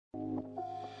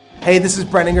Hey, this is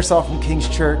Brent Ingersoll from King's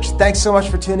Church. Thanks so much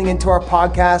for tuning into our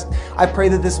podcast. I pray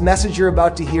that this message you're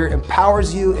about to hear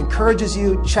empowers you, encourages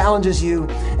you, challenges you,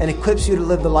 and equips you to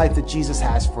live the life that Jesus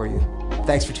has for you.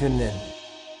 Thanks for tuning in.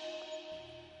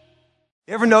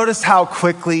 You ever notice how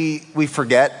quickly we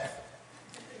forget?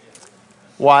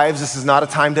 Wives, this is not a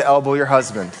time to elbow your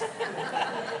husband.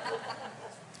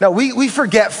 No, we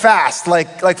forget fast.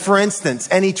 Like for instance,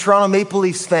 any Toronto Maple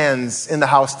Leafs fans in the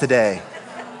house today?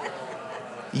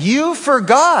 You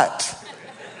forgot.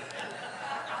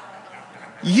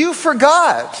 You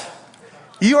forgot.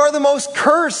 You are the most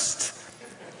cursed,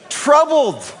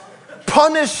 troubled,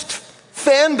 punished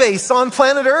fan base on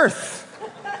planet Earth.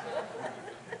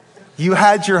 You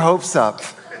had your hopes up,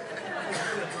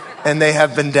 and they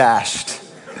have been dashed.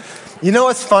 You know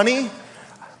what's funny?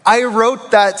 I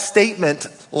wrote that statement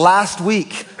last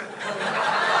week.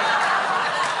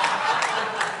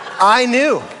 I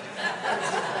knew.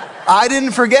 I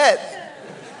didn't forget.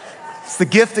 It's the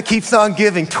gift that keeps on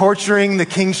giving, torturing the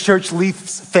King's Church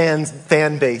Leafs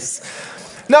fan base.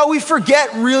 No, we forget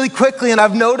really quickly, and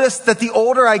I've noticed that the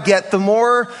older I get, the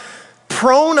more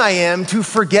prone I am to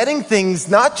forgetting things,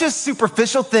 not just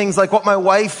superficial things like what my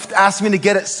wife asked me to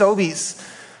get at Sobeys,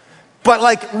 but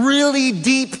like really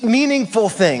deep, meaningful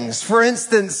things. For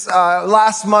instance,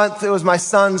 last month, it was my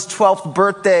son's 12th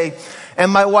birthday, and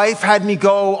my wife had me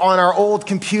go on our old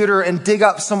computer and dig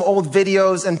up some old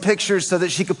videos and pictures so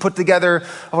that she could put together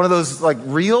one of those like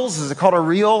reels. Is it called a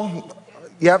reel?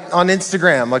 Yep, on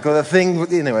Instagram, like the thing,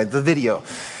 anyway, the video.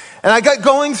 And I got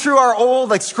going through our old,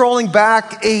 like scrolling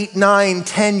back 8, 9,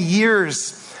 10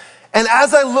 years. And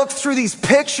as I looked through these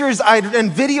pictures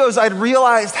and videos, I'd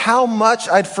realized how much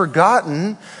I'd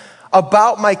forgotten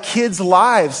about my kids'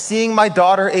 lives. Seeing my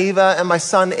daughter Ava and my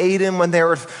son Aiden when they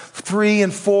were 3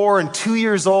 and 4 and 2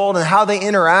 years old, and how they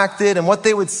interacted and what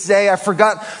they would say. I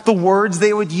forgot the words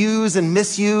they would use and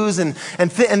misuse and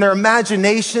their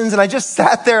imaginations. And I just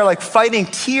sat there like fighting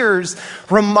tears,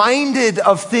 reminded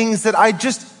of things that I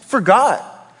just forgot.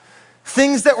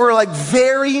 Things that were like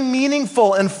very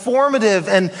meaningful and formative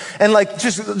and like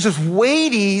just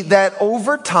weighty, that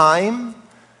over time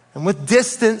and with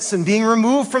distance and being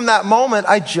removed from that moment,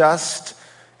 I just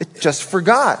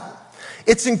forgot.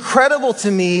 It's incredible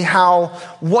to me how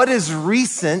what is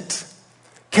recent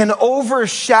can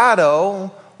overshadow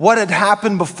what had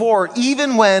happened before,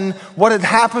 even when what had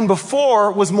happened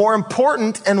before was more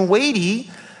important and weighty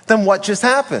than what just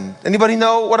happened. Anybody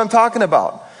know what I'm talking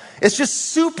about? It's just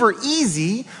super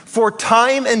easy for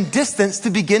time and distance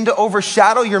to begin to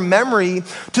overshadow your memory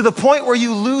to the point where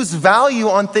you lose value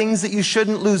on things that you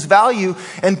shouldn't lose value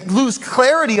and lose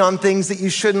clarity on things that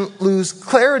you shouldn't lose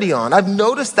clarity on. I've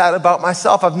noticed that about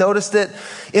myself. I've noticed it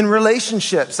in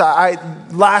relationships. I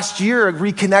last year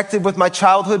reconnected with my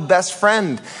childhood best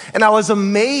friend, and I was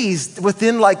amazed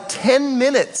within like 10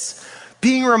 minutes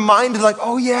being reminded like,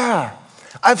 oh yeah,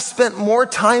 I've spent more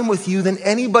time with you than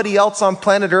anybody else on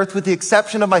planet Earth, with the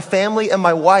exception of my family and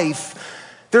my wife.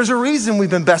 There's a reason we've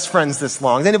been best friends this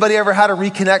long. Has anybody ever had a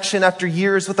reconnection after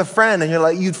years with a friend and you're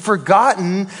like, you'd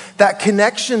forgotten that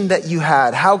connection that you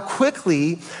had? How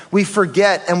quickly we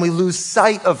forget and we lose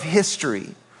sight of history.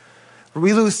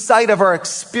 We lose sight of our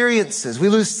experiences. We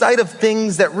lose sight of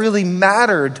things that really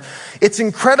mattered. It's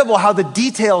incredible how the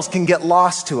details can get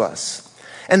lost to us.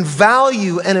 And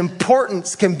value and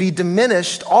importance can be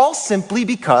diminished, all simply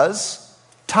because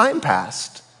time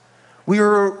passed. We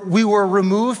were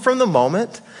removed from the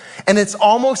moment, and it's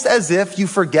almost as if you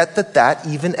forget that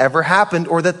even ever happened,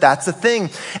 or that that's a thing.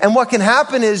 And what can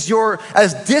happen is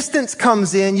as distance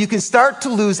comes in, you can start to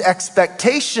lose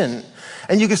expectation.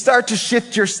 And you can start to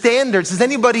shift your standards. Has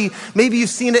anybody, maybe you've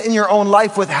seen it in your own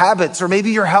life with habits, or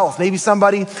maybe your health, maybe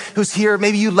somebody who's here,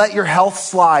 maybe you let your health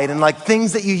slide, and like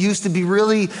things that you used to be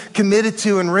really committed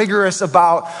to and rigorous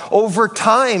about, over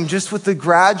time, just with the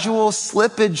gradual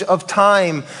slippage of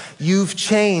time, you've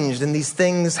changed and these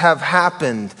things have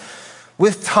happened.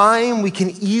 With time, we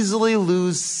can easily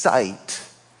lose sight.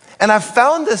 And I've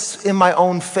found this in my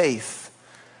own faith.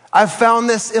 I've found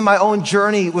this in my own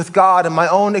journey with God and my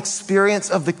own experience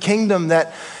of the kingdom,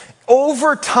 that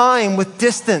over time with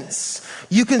distance,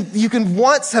 you can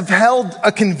once have held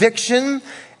a conviction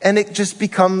and it just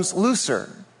becomes looser.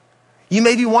 You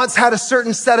maybe once had a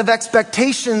certain set of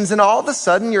expectations, and all of a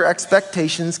sudden your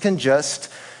expectations can just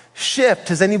shift.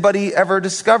 Has anybody ever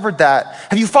discovered that?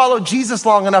 Have you followed Jesus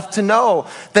long enough to know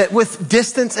that with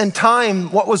distance and time,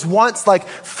 what was once like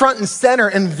front and center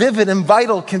and vivid and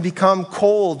vital can become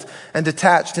cold and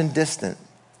detached and distant?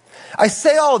 I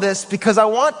say all this because I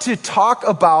want to talk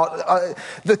about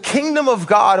the kingdom of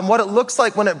God and what it looks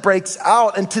like when it breaks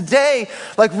out. And today,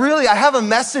 really, I have a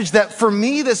message that for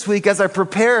me this week as I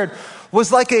prepared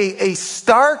was like a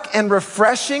stark and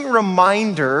refreshing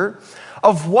reminder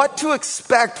of what to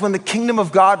expect when the kingdom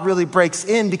of God really breaks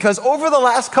in. Because over the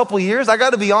last couple years, I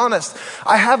got to be honest,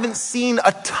 I haven't seen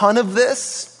a ton of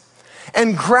this.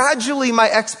 And gradually my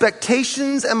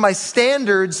expectations and my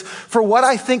standards for what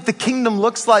I think the kingdom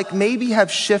looks like maybe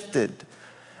have shifted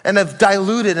and have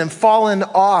diluted and fallen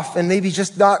off and maybe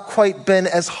just not quite been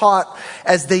as hot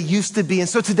as they used to be. And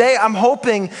so today I'm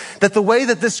hoping that the way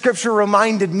that this scripture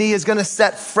reminded me is going to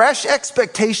set fresh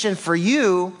expectation for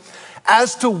you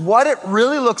as to what it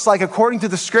really looks like according to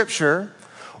the scripture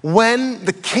when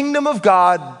the kingdom of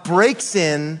God breaks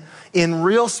in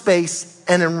real space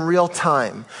and in real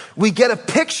time. We get a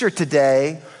picture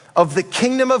today of the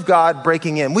kingdom of God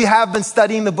breaking in. We have been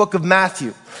studying the book of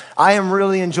Matthew. I am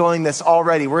really enjoying this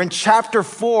already. We're in chapter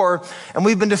 4, and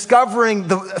we've been discovering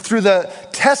through the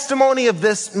testimony of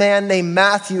this man named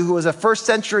Matthew, who was a first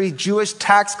century Jewish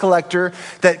tax collector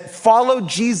that followed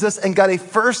Jesus and got a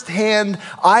firsthand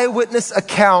eyewitness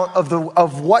account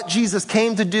of what Jesus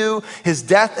came to do, his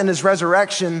death and his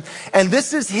resurrection. And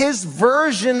this is his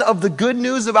version of the good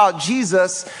news about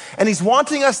Jesus. And he's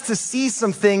wanting us to see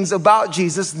some things about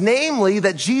Jesus, namely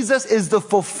that Jesus is the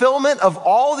fulfillment of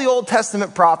all the Old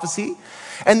Testament prophecy,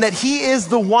 and that he is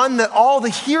the one that all the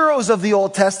heroes of the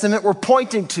Old Testament were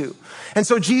pointing to. And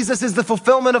so Jesus is the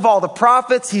fulfillment of all the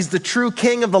prophets. He's the true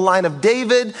king of the line of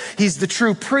David. He's the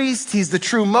true priest. He's the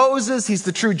true Moses. He's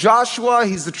the true Joshua.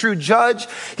 He's the true judge.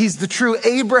 He's the true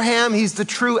Abraham. He's the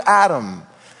true Adam.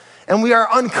 And we are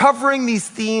uncovering these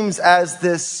themes as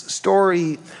this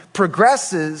story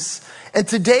progresses. And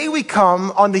today we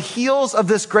come on the heels of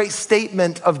this great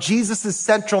statement of Jesus'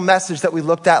 central message that we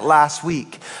looked at last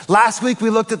week. Last week we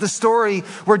looked at the story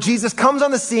where Jesus comes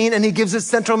on the scene and he gives his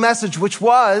central message, which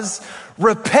was,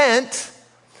 repent,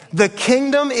 the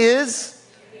kingdom is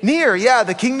near. Yeah,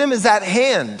 the kingdom is at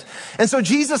hand. And so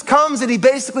Jesus comes and he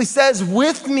basically says,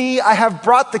 with me, I have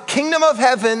brought the kingdom of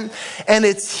heaven and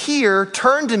it's here.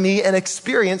 Turn to me and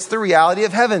experience the reality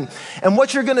of heaven. And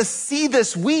what you're going to see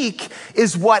this week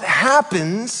is what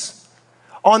happens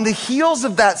on the heels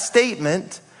of that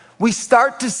statement. We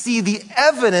start to see the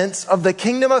evidence of the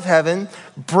kingdom of heaven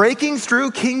breaking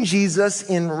through King Jesus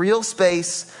in real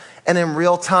space and in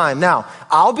real time. Now,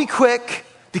 I'll be quick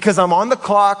because I'm on the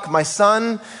clock. My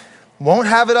son won't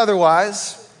have it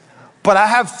otherwise. But I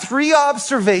have 3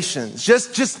 observations,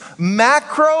 just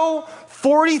macro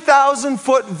 40,000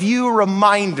 foot view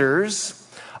reminders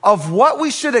of what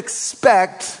we should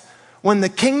expect when the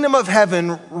kingdom of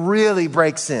heaven really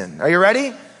breaks in. Are you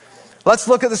ready? Let's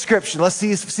look at the scripture. Let's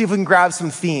see if we can grab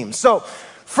some themes. So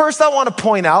first I want to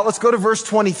point out, let's go to verse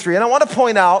 23. And I want to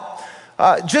point out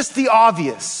just the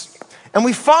obvious. And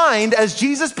we find as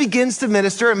Jesus begins to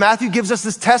minister, and Matthew gives us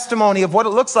this testimony of what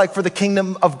it looks like for the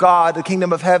kingdom of God, the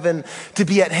kingdom of heaven to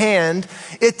be at hand.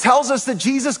 It tells us that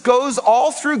Jesus goes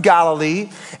all through Galilee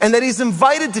and that he's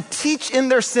invited to teach in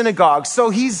their synagogue.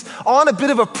 So he's on a bit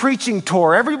of a preaching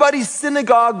tour. Everybody's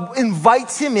synagogue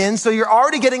invites him in. So you're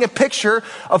already getting a picture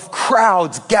of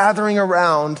crowds gathering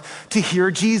around to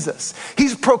hear Jesus.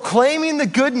 He's proclaiming the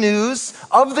good news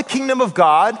of the kingdom of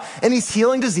God and he's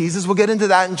healing diseases. We'll get into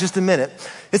that in just a minute.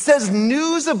 It says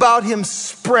news about him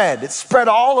spread. It spread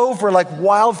all over like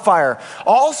wildfire,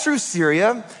 all through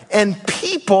Syria. And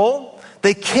people,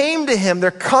 they came to him. They're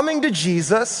coming to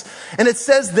Jesus. And it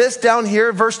says this down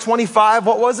here, verse 25.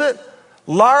 What was it?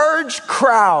 Large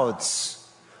crowds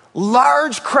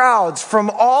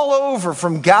from all over,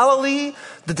 from Galilee,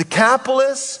 the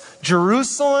Decapolis,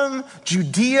 Jerusalem,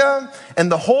 Judea,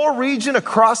 and the whole region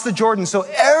across the Jordan. So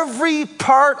every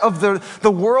part of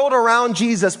the world around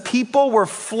Jesus, people were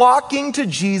flocking to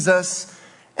Jesus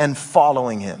and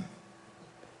following him.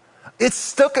 It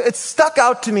stuck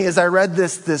out to me as I read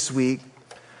this week.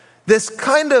 This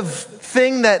kind of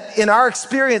thing that in our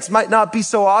experience might not be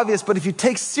so obvious, but if you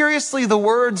take seriously the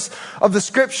words of the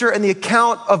scripture and the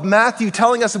account of Matthew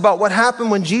telling us about what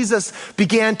happened when Jesus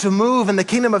began to move and the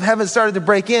kingdom of heaven started to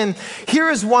break in, here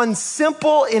is one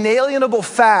simple, inalienable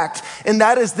fact, and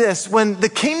that is this. When the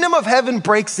kingdom of heaven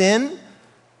breaks in,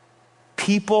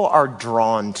 people are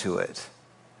drawn to it.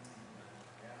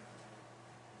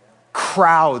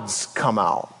 Crowds come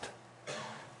out.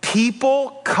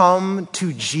 People come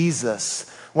to Jesus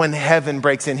when heaven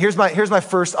breaks in. Here's my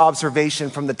first observation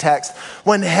from the text.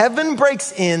 When heaven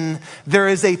breaks in, there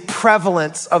is a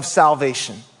prevalence of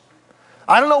salvation.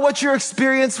 I don't know what your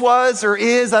experience was or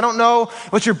is. I don't know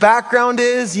what your background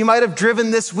is. You might have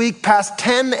driven this week past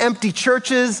 10 empty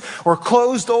churches or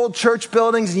closed old church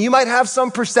buildings, and you might have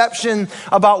some perception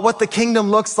about what the kingdom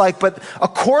looks like. But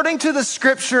according to the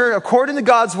scripture, according to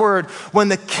God's word, when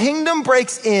the kingdom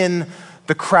breaks in,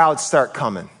 the crowds start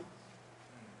coming.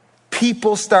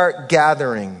 People start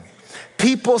gathering.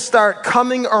 People start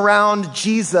coming around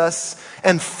Jesus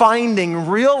and finding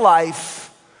real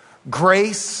life,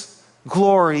 grace,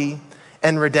 glory,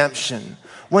 and redemption.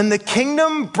 When the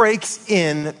kingdom breaks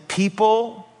in,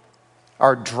 people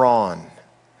are drawn.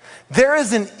 There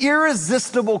is an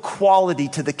irresistible quality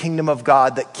to the kingdom of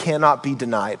God that cannot be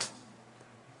denied.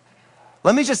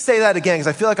 Let me just say that again, because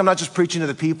I feel like I'm not just preaching to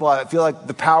the people. I feel like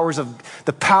the powers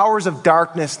of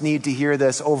darkness need to hear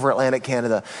this over Atlantic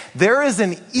Canada. There is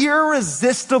an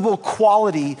irresistible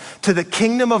quality to the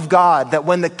kingdom of God that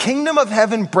when the kingdom of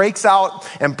heaven breaks out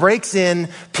and breaks in,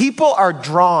 people are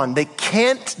drawn. They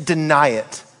can't deny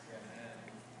it.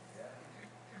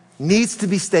 Needs to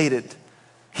be stated.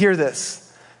 Hear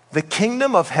this. The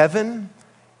kingdom of heaven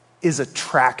is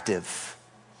attractive.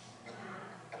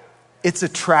 It's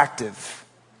attractive.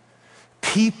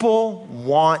 People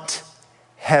want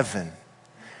heaven.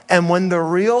 And when the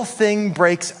real thing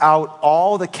breaks out,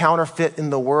 all the counterfeit in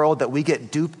the world that we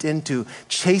get duped into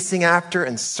chasing after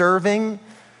and serving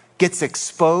gets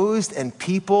exposed, and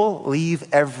people leave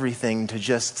everything to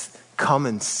just come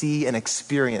and see and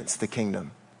experience the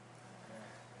kingdom.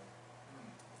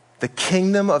 The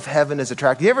kingdom of heaven is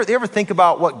attractive. You ever think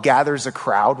about what gathers a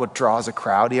crowd, what draws a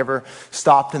crowd? You ever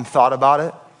stopped and thought about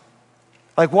it?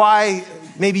 Like why,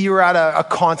 maybe you were at a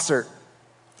concert.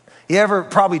 You ever,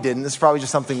 probably didn't, this is probably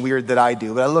just something weird that I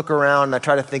do, but I look around and I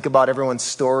try to think about everyone's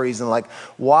stories and like,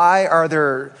 why are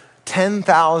there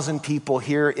 10,000 people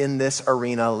here in this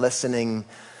arena listening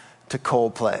to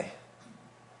Coldplay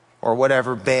or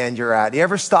whatever band you're at? You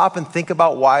ever stop and think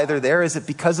about why they're there? Is it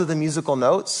because of the musical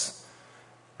notes?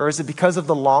 Or is it because of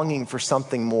the longing for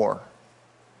something more?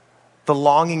 The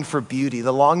longing for beauty,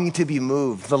 the longing to be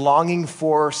moved, the longing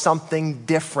for something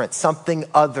different, something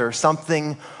other,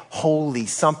 something holy,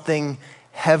 something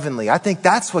heavenly. I think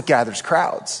that's what gathers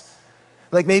crowds.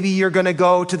 Like maybe you're going to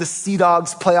go to the Sea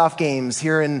Dogs playoff games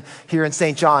here in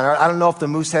St. John. I don't know if the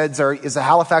Mooseheads is the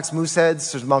Halifax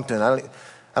Mooseheads or Moncton. I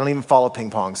don't even follow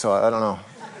ping pong, so I don't know.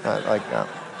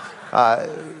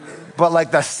 But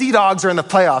like the Sea Dogs are in the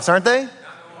playoffs, aren't they?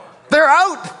 They're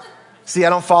out. See, I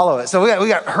don't follow it. So we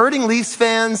got hurting Leafs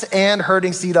fans and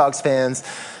hurting Sea Dogs fans.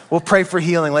 We'll pray for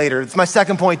healing later. My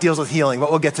second point deals with healing, but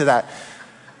we'll get to that.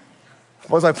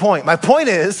 What was my point? My point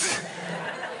is,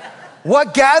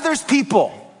 what gathers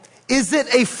people? Is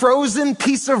it a frozen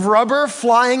piece of rubber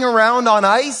flying around on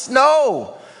ice?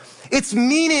 No. It's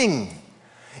meaning.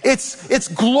 It's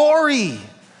glory.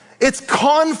 It's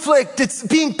conflict. It's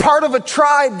being part of a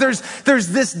tribe. There's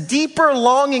this deeper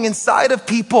longing inside of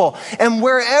people. And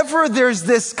wherever there's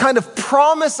this kind of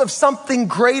promise of something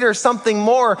greater, something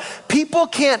more, people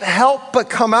can't help but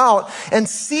come out and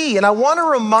see. And I want to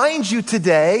remind you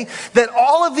today that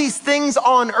all of these things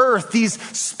on earth, these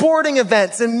sporting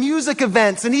events and music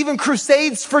events and even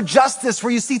crusades for justice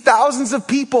where you see thousands of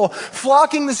people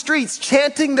flocking the streets,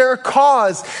 chanting their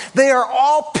cause, they are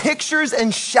all pictures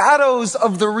and shadows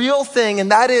of the real thing,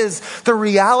 and that is the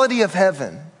reality of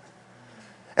heaven.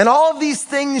 And all of these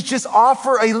things just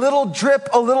offer a little drip,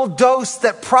 a little dose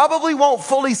that probably won't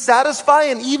fully satisfy,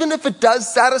 and even if it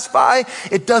does satisfy,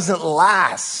 it doesn't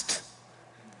last.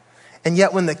 And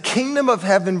yet when the kingdom of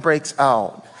heaven breaks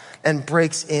out and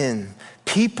breaks in,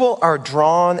 people are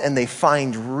drawn and they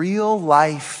find real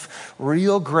life,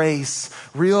 real grace,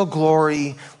 real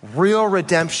glory, real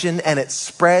redemption, and it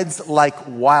spreads like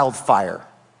wildfire.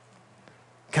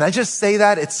 Can I just say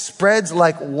that? It spreads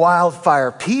like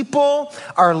wildfire. People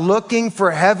are looking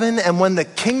for heaven, and when the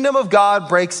kingdom of God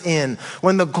breaks in,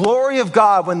 when the glory of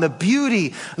God, when the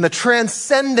beauty and the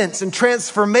transcendence and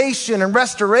transformation and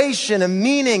restoration and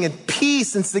meaning and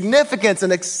peace and significance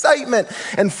and excitement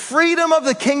and freedom of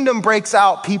the kingdom breaks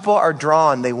out, people are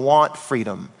drawn. They want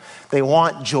freedom. They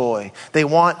want joy. They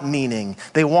want meaning.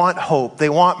 They want hope. They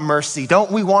want mercy.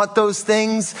 Don't we want those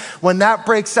things? When that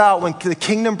breaks out, when the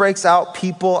kingdom breaks out,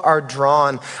 people are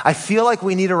drawn. I feel like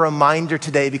we need a reminder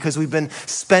today because we've been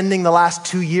spending the last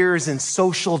 2 years in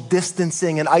social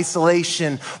distancing and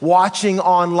isolation, watching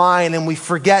online, and we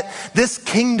forget this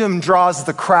kingdom draws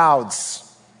the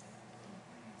crowds.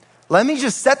 Let me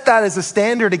just set that as a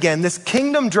standard again. This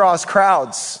kingdom draws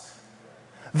crowds.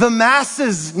 The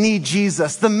masses need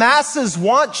Jesus. The masses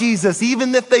want Jesus,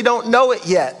 even if they don't know it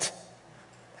yet.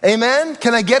 Amen?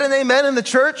 Can I get an amen in the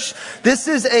church? This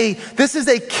is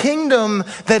a kingdom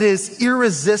that is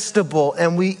irresistible,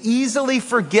 and we easily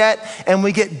forget and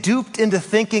we get duped into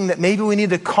thinking that maybe we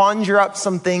need to conjure up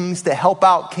some things to help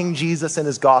out King Jesus and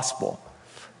his gospel.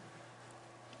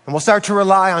 And we'll start to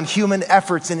rely on human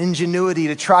efforts and ingenuity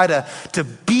to try to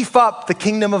beef up the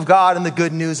kingdom of God and the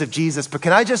good news of Jesus. But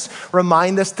can I just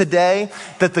remind us today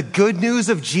that the good news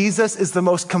of Jesus is the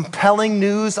most compelling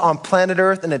news on planet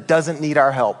Earth, and it doesn't need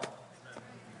our help.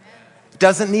 It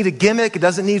doesn't need a gimmick. It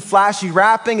doesn't need flashy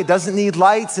wrapping. It doesn't need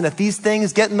lights. And if these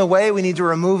things get in the way, we need to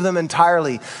remove them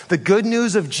entirely. The good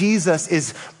news of Jesus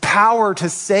is power to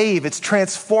save. It's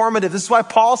transformative. This is why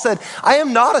Paul said, I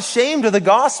am not ashamed of the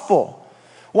gospel.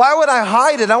 Why would I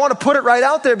hide it? I want to put it right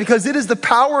out there because it is the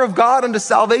power of God unto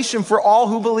salvation for all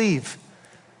who believe.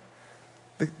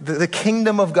 The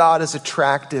kingdom of God is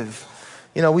attractive.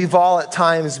 You know, we've all at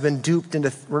times been duped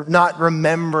into not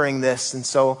remembering this. And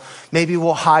so maybe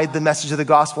we'll hide the message of the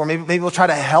gospel, or maybe we'll try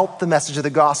to help the message of the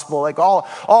gospel. Like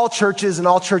all churches and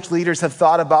all church leaders have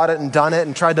thought about it and done it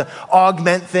and tried to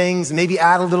augment things and maybe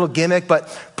add a little gimmick, but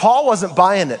Paul wasn't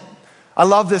buying it. I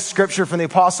love this scripture from the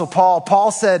Apostle Paul.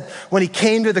 Paul said when he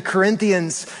came to the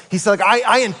Corinthians, he said,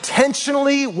 I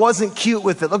intentionally wasn't cute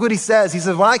with it. Look what he says. He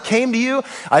says, when I came to you,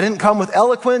 I didn't come with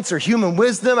eloquence or human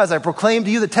wisdom as I proclaimed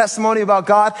to you the testimony about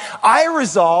God. I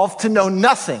resolved to know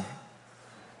nothing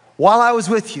while I was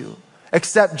with you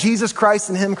except Jesus Christ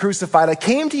and him crucified. I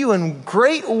came to you in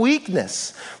great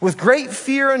weakness, with great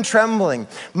fear and trembling.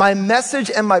 My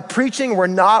message and my preaching were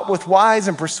not with wise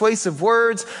and persuasive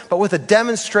words, but with a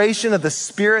demonstration of the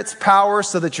Spirit's power,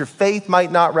 so that your faith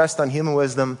might not rest on human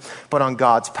wisdom, but on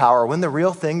God's power. When the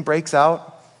real thing breaks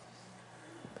out,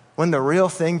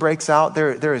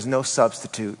 there is no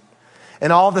substitute.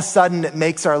 And all of a sudden, it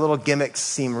makes our little gimmicks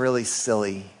seem really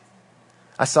silly.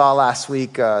 I saw last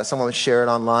week, someone would share it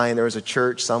online. There was a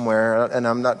church somewhere, and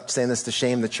I'm not saying this to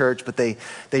shame the church, but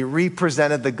they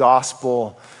represented the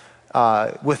gospel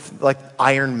with like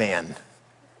Iron Man.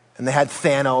 And they had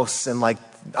Thanos, and like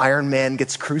Iron Man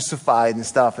gets crucified and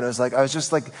stuff. And it was like, I was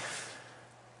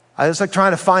just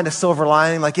trying to find a silver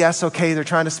lining. Like, yes, okay, they're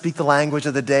trying to speak the language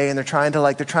of the day, and they're trying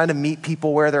to meet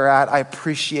people where they're at. I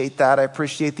appreciate that. I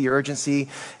appreciate the urgency,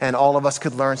 and all of us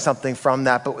could learn something from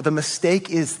that. But the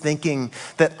mistake is thinking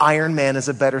that Iron Man is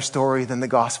a better story than the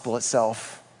gospel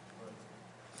itself.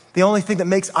 The only thing that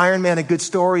makes Iron Man a good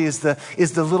story is the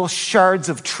little shards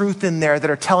of truth in there that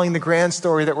are telling the grand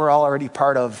story that we're all already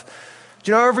part of.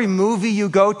 Do you know every movie you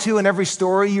go to and every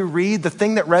story you read, the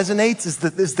thing that resonates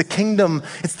is the kingdom.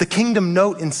 It's the kingdom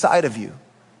note inside of you.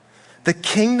 The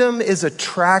kingdom is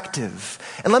attractive.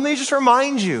 And let me just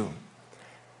remind you,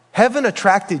 heaven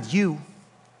attracted you.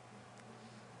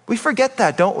 We forget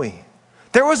that, don't we?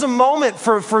 There was a moment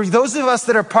for those of us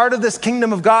that are part of this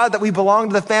kingdom of God, that we belong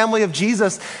to the family of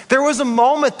Jesus. There was a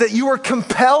moment that you were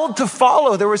compelled to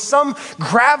follow. There was some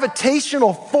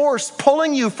gravitational force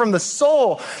pulling you from the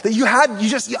soul that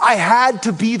I had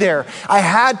to be there. I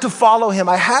had to follow him.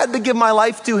 I had to give my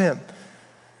life to him.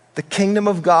 The kingdom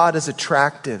of God is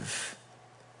attractive.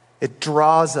 It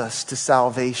draws us to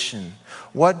salvation.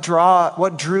 What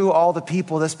drew all the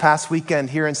people this past weekend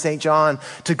here in St. John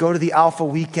to go to the Alpha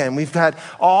weekend? We've had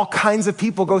all kinds of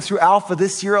people go through Alpha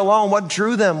this year alone. What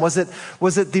drew them? Was it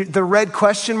the red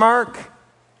question mark?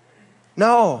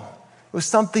 No, it was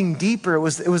something deeper. It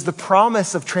was the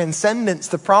promise of transcendence,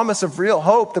 the promise of real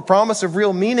hope, the promise of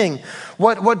real meaning.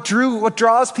 What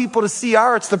draws people to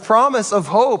CR? It's the promise of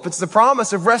hope. It's the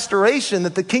promise of restoration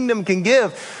that the kingdom can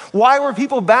give. Why were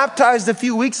people baptized a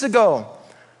few weeks ago?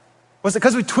 Was it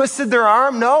because we twisted their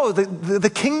arm? No,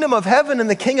 the kingdom of heaven and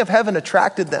the king of heaven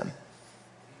attracted them.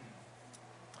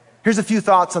 Here's a few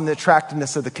thoughts on the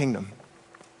attractiveness of the kingdom.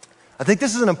 I think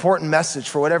this is an important message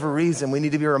for whatever reason. We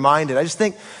need to be reminded.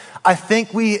 I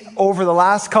think we, over the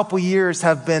last couple years,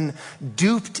 have been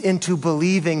duped into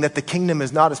believing that the kingdom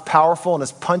is not as powerful and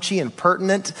as punchy and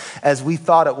pertinent as we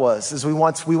thought it was, as we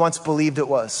once believed it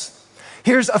was.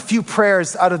 Here's a few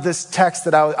prayers out of this text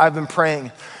that I've been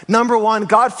praying. Number one,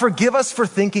 God, forgive us for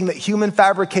thinking that human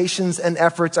fabrications and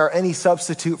efforts are any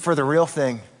substitute for the real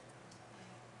thing.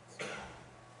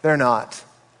 They're not.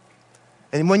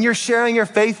 And when you're sharing your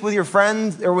faith with your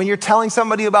friends, or when you're telling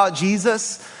somebody about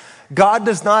Jesus, God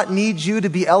does not need you to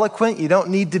be eloquent. You don't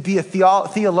need to be a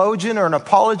theologian or an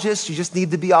apologist. You just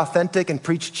need to be authentic and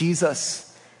preach Jesus.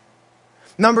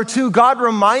 Number two, God,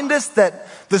 remind us that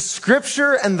the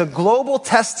scripture and the global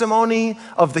testimony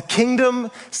of the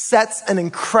kingdom sets an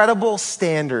incredible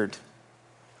standard.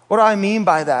 What do I mean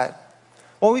by that?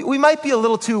 Well, we might be a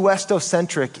little too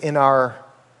Westocentric in our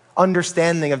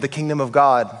understanding of the kingdom of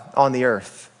God on the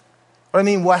earth. What I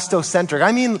mean Westocentric?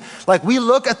 I mean, like, we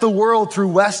look at the world through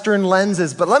Western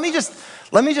lenses, but let me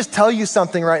just tell you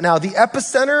something right now. The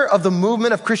epicenter of the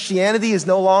movement of Christianity is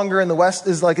no longer in the West,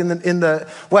 is like in the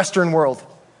Western world.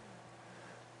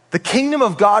 The kingdom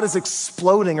of God is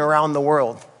exploding around the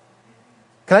world.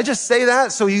 Can I just say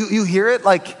that so you hear it?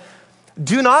 Like,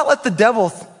 do not let the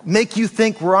devil make you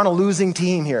think we're on a losing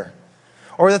team here,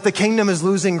 or that the kingdom is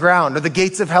losing ground, or the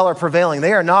gates of hell are prevailing.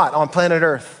 They are not on planet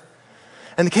Earth.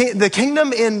 And the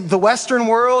kingdom in the Western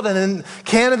world and in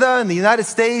Canada and the United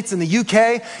States and the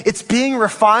UK, it's being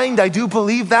refined. I do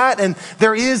believe that. And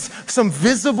there is some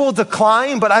visible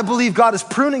decline, but I believe God is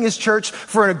pruning his church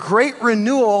for a great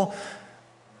renewal.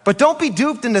 But don't be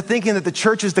duped into thinking that the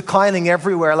church is declining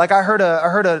everywhere. Like, I heard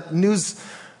a news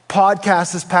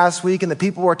podcast this past week, and the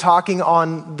people were talking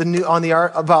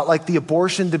about like the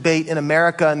abortion debate in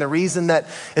America, and the reason that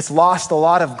it's lost a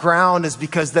lot of ground is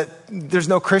because that there's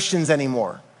no Christians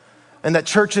anymore, and that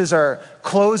churches are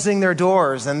closing their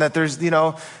doors, and that there's,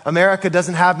 America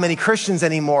doesn't have many Christians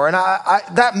anymore. And I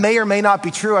that may or may not be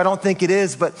true. I don't think it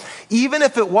is, but even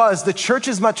if it was, the church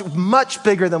is much, much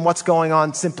bigger than what's going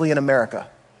on simply in America.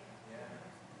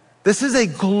 This is a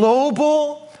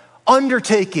global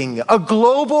undertaking, a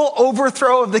global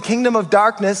overthrow of the kingdom of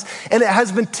darkness, and it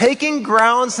has been taking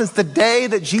ground since the day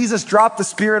that Jesus dropped the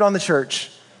Spirit on the church.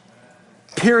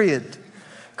 Period.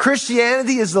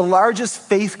 Christianity is the largest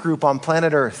faith group on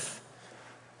planet Earth.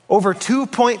 Over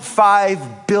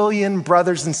 2.5 billion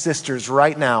brothers and sisters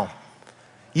right now.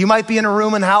 You might be in a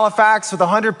room in Halifax with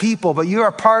 100 people, but you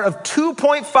are part of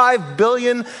 2.5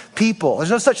 billion people.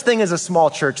 There's no such thing as a small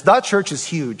church. The church is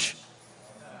huge.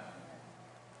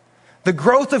 The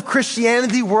growth of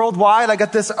Christianity worldwide, I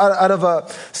got this out of a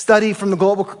study from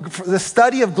the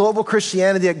study of global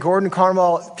Christianity at Gordon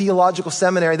Conwell Theological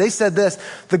Seminary. They said this: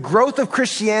 the growth of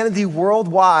Christianity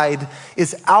worldwide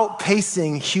is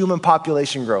outpacing human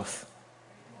population growth.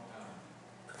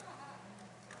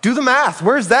 Do the math.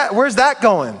 Where's that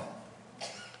going?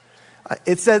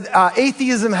 It said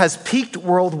atheism has peaked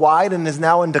worldwide and is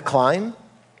now in decline.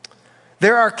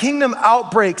 There are kingdom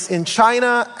outbreaks in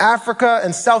China, Africa,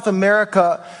 and South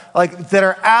America that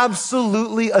are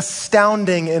absolutely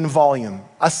astounding in volume.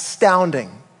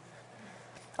 Astounding.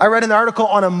 I read an article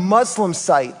on a Muslim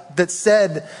site that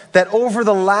said that over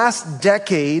the last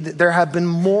decade, there have been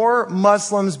more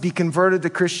Muslims be converted to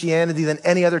Christianity than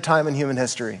any other time in human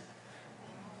history.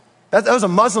 That was a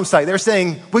Muslim site. They're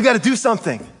saying, we got to do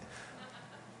something.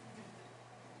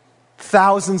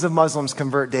 Thousands of Muslims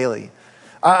convert daily.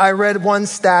 I read one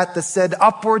stat that said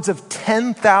upwards of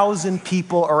 10,000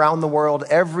 people around the world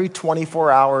every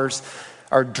 24 hours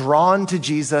are drawn to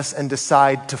Jesus and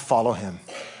decide to follow him.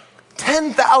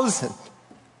 10,000.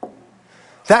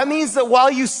 That means that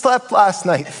while you slept last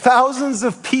night, thousands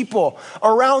of people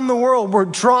around the world were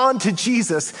drawn to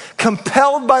Jesus,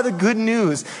 compelled by the good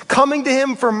news, coming to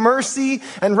him for mercy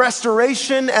and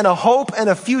restoration and a hope and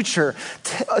a future.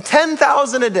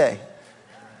 10,000 a day.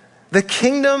 The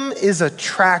kingdom is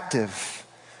attractive.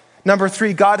 Number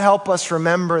 3, God help us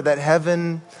remember that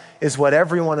heaven is what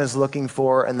everyone is looking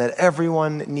for, and that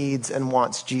everyone needs and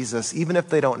wants Jesus, even if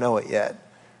they don't know it yet.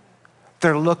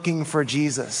 They're looking for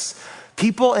Jesus.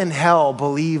 People in hell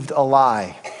believed a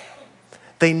lie.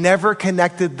 They never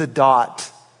connected the dot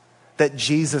that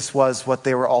Jesus was what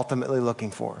they were ultimately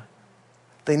looking for.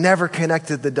 They never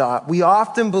connected the dot. We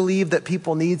often believe that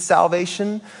people need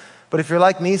salvation, but if you're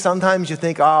like me, sometimes you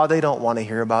think, oh, they don't want to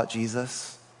hear about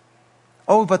Jesus.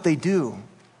 Oh, but they do.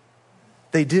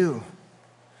 They do.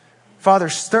 Father,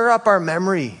 stir up our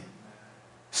memory.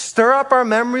 Stir up our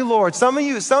memory, Lord. Some of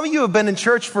you have been in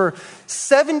church for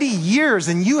 70 years,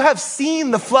 and you have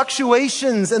seen the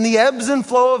fluctuations and the ebbs and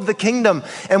flow of the kingdom.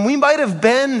 And we might have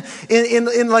been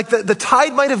in like the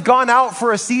tide might have gone out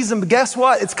for a season, but guess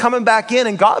what? It's coming back in,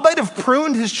 and God might have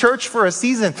pruned his church for a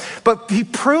season, but he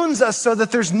prunes us so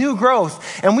that there's new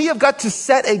growth. And we have got to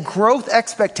set a growth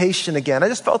expectation again. I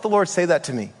just felt the Lord say that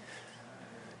to me.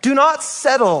 Do not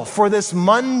settle for this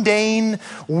mundane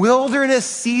wilderness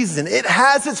season. It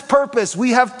has its purpose.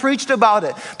 We have preached about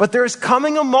it. But there's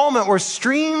coming a moment where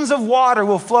streams of water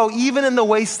will flow even in the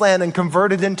wasteland and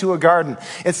convert it into a garden.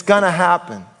 It's going to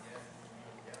happen.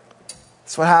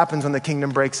 That's what happens when the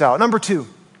kingdom breaks out. Number 2,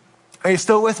 are you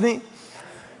still with me?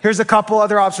 Here's a couple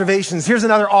other observations. Here's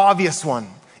another obvious one.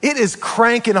 It is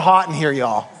cranking hot in here,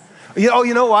 y'all.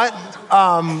 You know what?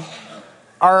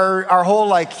 Our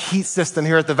whole heat system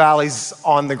here at the Valley's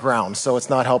on the ground, so it's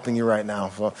not helping you right now.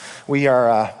 So we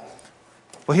are,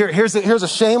 here's a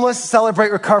shameless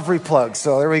Celebrate Recovery plug.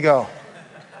 So there we go.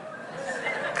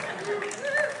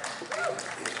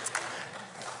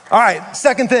 All right,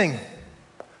 second thing.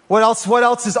 What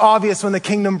else is obvious when the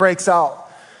kingdom breaks out?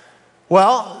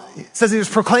 Well, it says he was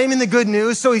proclaiming the good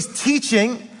news. So he's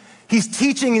teaching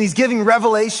and he's giving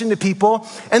revelation to people.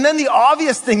 And then the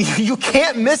obvious thing, you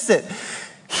can't miss it.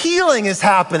 Healing is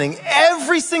happening.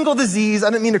 Every single disease, I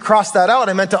didn't mean to cross that out,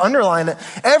 I meant to underline it.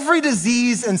 Every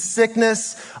disease and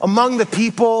sickness among the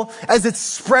people as it's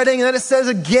spreading. And then it says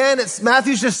again,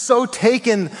 Matthew's just so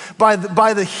taken by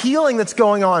the healing that's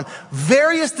going on.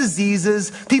 Various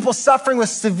diseases, people suffering with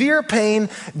severe pain,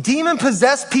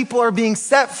 demon-possessed people are being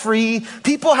set free,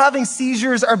 people having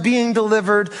seizures are being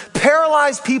delivered,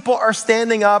 paralyzed people are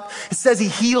standing up. It says he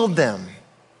healed them.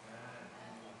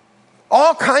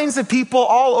 All kinds of people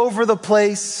all over the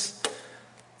place.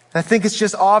 I think it's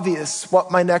just obvious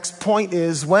what my next point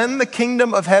is. When the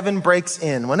kingdom of heaven breaks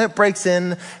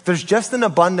in, there's just an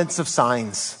abundance of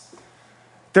signs.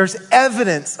 There's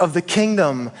evidence of the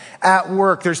kingdom at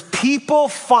work. There's people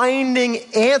finding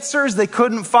answers they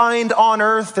couldn't find on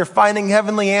earth. They're finding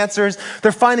heavenly answers.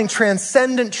 They're finding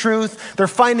transcendent truth. They're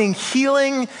finding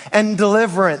healing and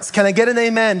deliverance. Can I get an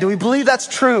amen? Do we believe that's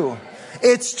true?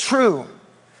 It's true.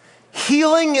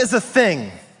 Healing is a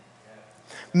thing.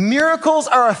 Miracles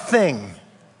are a thing,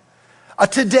 a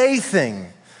today thing.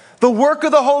 The work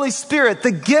of the Holy Spirit,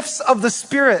 the gifts of the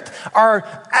Spirit are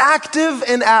active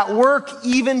and at work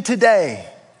even today.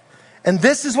 And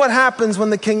this is what happens when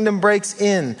the kingdom breaks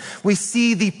in. We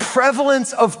see the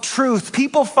prevalence of truth,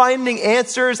 people finding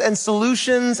answers and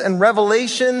solutions and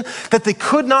revelation that they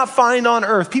could not find on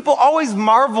earth. People always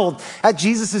marveled at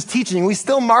Jesus' teaching. We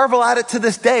still marvel at it to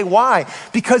this day. Why?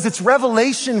 Because it's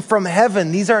revelation from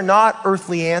heaven. These are not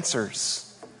earthly answers.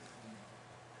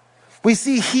 We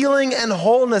see healing and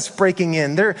wholeness breaking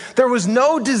in. There was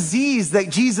no disease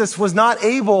that Jesus was not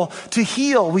able to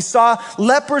heal. We saw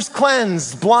lepers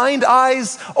cleansed, blind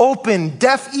eyes open,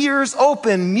 deaf ears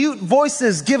open, mute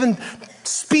voices given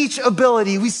speech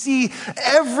ability. We see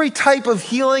every type of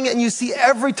healing and you see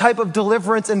every type of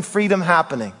deliverance and freedom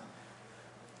happening.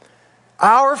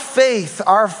 Our faith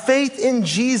in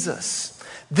Jesus,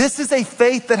 this is a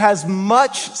faith that has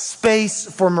much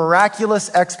space for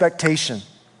miraculous expectation.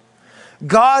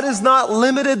 God is not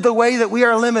limited the way that we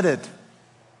are limited.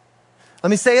 Let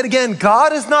me say it again.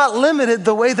 God is not limited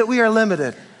the way that we are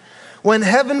limited. When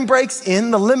heaven breaks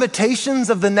in, the limitations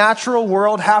of the natural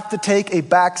world have to take a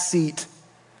back seat.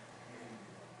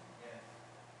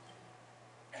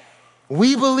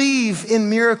 We believe in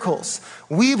miracles.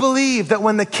 We believe that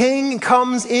when the King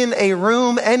comes in a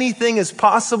room, anything is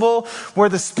possible. Where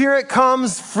the Spirit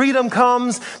comes, freedom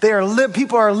comes.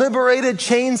 People are liberated.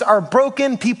 Chains are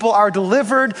broken. People are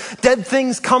delivered. Dead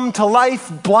things come to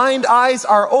life. Blind eyes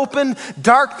are opened.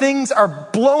 Dark things are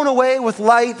blown away with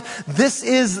light. This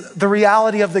is the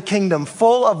reality of the kingdom,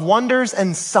 full of wonders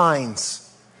and signs.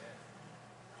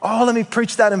 Oh, let me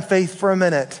preach that in faith for a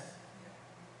minute.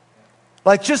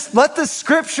 Like, just let the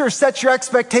scripture set your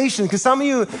expectation. Because some of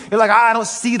you're like, I don't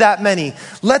see that many.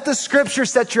 Let the scripture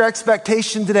set your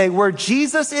expectation today. Where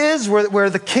Jesus is,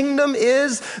 where the kingdom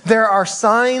is, there are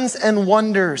signs and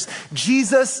wonders.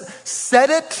 Jesus said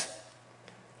it.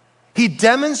 He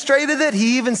demonstrated it.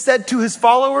 He even said to his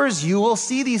followers, you will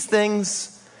see these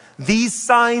things. These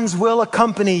signs will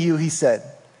accompany you, he said.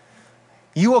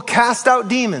 You will cast out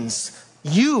demons.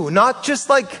 You, not just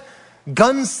like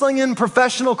gunslinging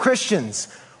professional Christians,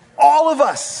 all of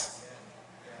us.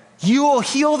 You will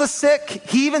heal the sick.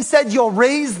 He even said you'll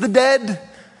raise the dead.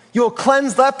 You'll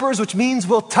cleanse lepers, which means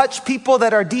we'll touch people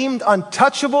that are deemed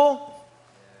untouchable.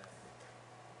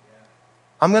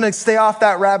 I'm going to stay off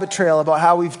that rabbit trail about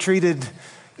how we've treated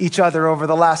each other over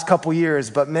the last couple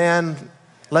years. But man,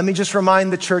 let me just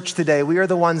remind the church today, we are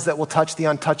the ones that will touch the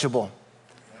untouchable.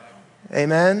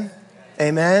 Amen?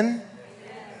 Amen?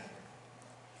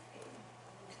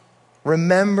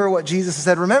 Remember what Jesus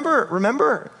said.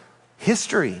 Remember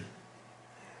history.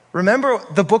 Remember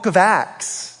the book of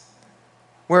Acts,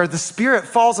 where the Spirit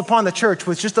falls upon the church.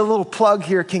 With just a little plug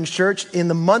here, King's Church. In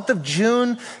the month of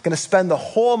June, going to spend the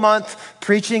whole month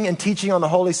preaching and teaching on the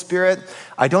Holy Spirit.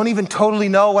 I don't even totally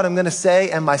know what I'm going to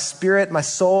say, and my spirit, my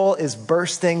soul is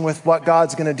bursting with what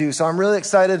God's going to do. So I'm really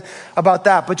excited about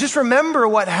that. But just remember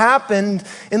what happened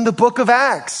in the book of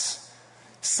Acts.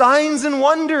 Signs and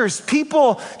wonders,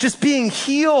 people just being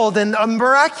healed and a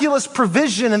miraculous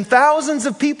provision and thousands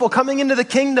of people coming into the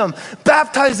kingdom,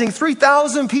 baptizing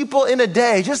 3,000 people in a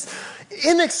day. Just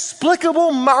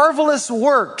inexplicable, marvelous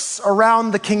works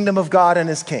around the kingdom of God and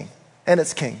his king and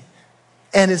its king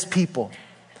and his people.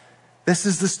 This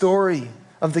is the story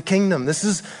of the kingdom. This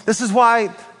is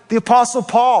why the Apostle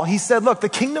Paul, he said, look, the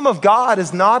kingdom of God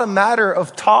is not a matter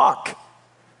of talk.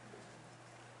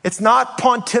 It's not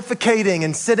pontificating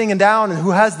and sitting down and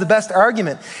who has the best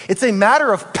argument. It's a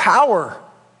matter of power.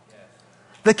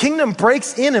 The kingdom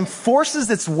breaks in and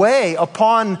forces its way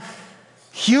upon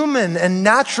human and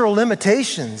natural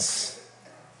limitations.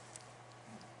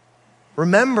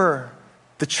 Remember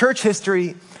the church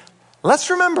history.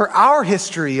 Let's remember our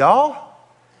history, y'all.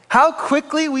 How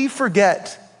quickly we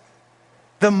forget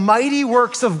the mighty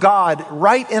works of God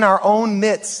right in our own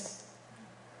midst.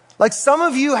 Like some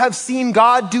of you have seen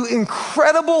God do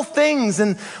incredible things.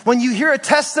 And when you hear a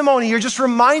testimony, you're just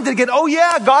reminded again, oh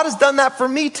yeah, God has done that for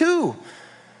me too.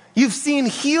 You've seen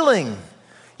healing.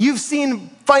 You've seen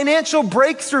financial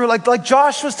breakthrough like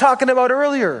Josh was talking about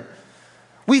earlier.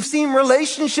 We've seen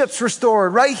relationships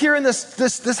restored right here in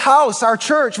this house, our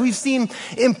church. We've seen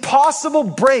impossible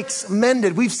breaks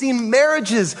mended. We've seen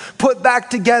marriages put back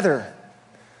together.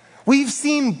 We've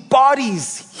seen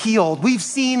bodies healed. We've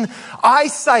seen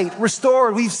eyesight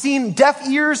restored. We've seen deaf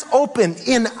ears open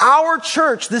in our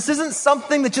church. This isn't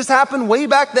something that just happened way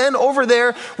back then over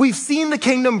there. We've seen the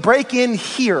kingdom break in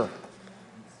here.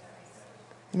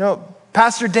 You know,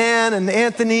 Pastor Dan and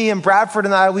Anthony and Bradford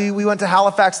and I, we went to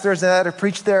Halifax Thursday night to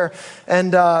preach there.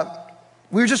 And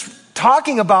we were just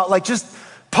talking about like just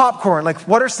popcorn, like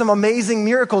what are some amazing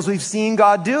miracles we've seen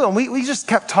God do? And we just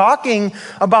kept talking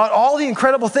about all the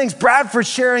incredible things. Bradford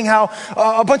sharing how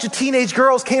a bunch of teenage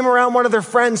girls came around one of their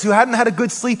friends who hadn't had a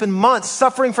good sleep in months,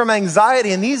 suffering from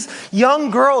anxiety. And these young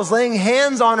girls laying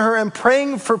hands on her and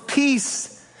praying for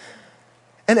peace.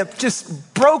 And it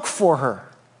just broke for her.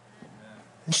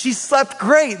 And she slept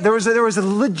great. There was a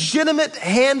legitimate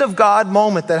hand of God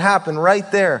moment that happened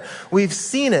right there. We've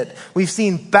seen it. We've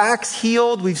seen backs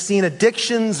healed. We've seen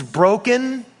addictions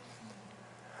broken.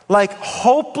 Like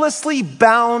hopelessly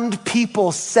bound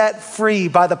people set free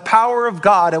by the power of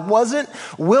God. It wasn't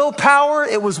willpower,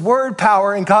 it was word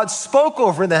power, and God spoke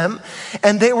over them,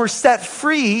 and they were set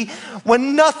free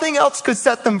when nothing else could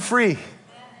set them free.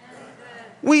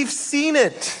 We've seen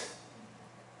it.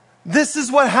 This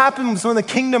is what happens when the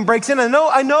kingdom breaks in.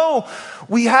 I know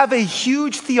we have a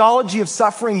huge theology of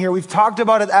suffering here. We've talked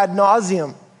about it ad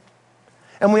nauseum.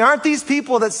 And we aren't these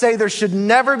people that say there should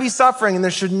never be suffering and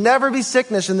there should never be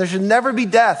sickness and there should never be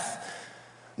death.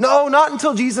 No, not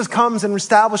until Jesus comes and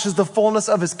establishes the fullness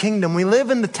of his kingdom. We live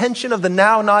in the tension of the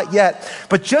now, not yet.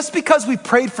 But just because we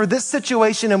prayed for this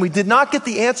situation and we did not get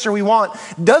the answer we want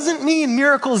doesn't mean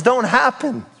miracles don't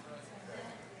happen.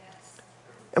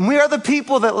 And we are the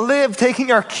people that live taking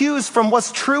our cues from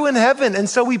what's true in heaven. And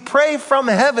so we pray from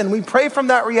heaven. We pray from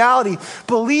that reality,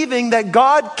 believing that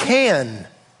God can.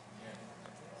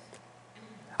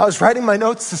 I was writing my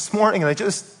notes this morning and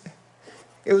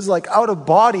it was like out of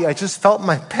body. I just felt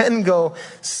my pen go.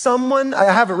 I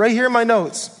have it right here in my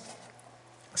notes.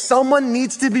 Someone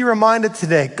needs to be reminded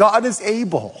today, God is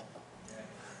able.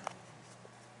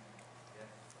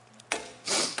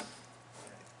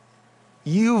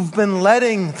 You've been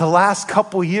letting the last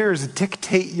couple years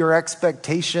dictate your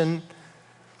expectation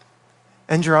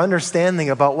and your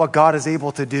understanding about what God is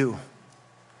able to do.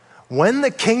 When the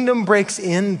kingdom breaks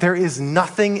in, there is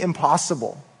nothing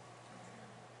impossible.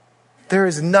 There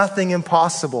is nothing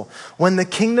impossible. When the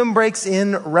kingdom breaks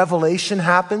in, revelation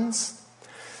happens,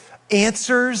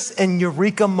 answers and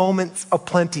eureka moments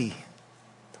aplenty.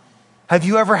 Have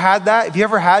you ever had that? Have you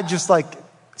ever had just like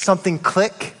something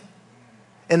click?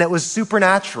 And it was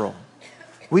supernatural.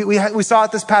 We saw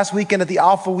it this past weekend at the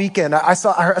Alpha Weekend. I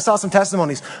saw some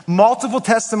testimonies. Multiple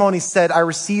testimonies said, I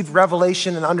received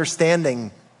revelation and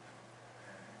understanding.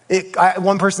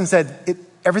 One person said,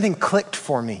 everything clicked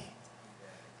for me.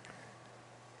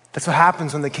 That's what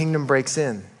happens when the kingdom breaks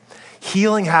in.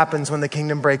 Healing happens when the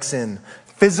kingdom breaks in.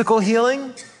 Physical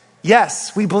healing?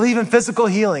 Yes, we believe in physical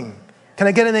healing. Can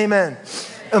I get an amen?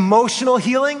 Emotional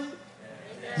healing?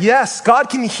 Yes, God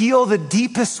can heal the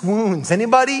deepest wounds.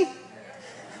 Anybody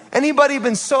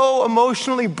been so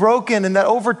emotionally broken and that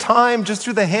over time, just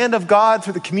through the hand of God,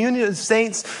 through the community of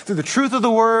saints, through the truth of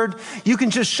the word, you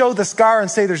can just show the scar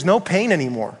and say there's no pain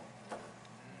anymore.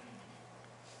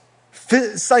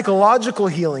 Psychological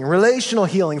healing, relational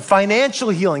healing, financial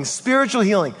healing, spiritual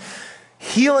healing.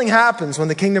 Healing happens when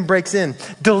the kingdom breaks in.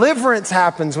 Deliverance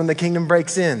happens when the kingdom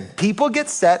breaks in. People get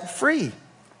set free.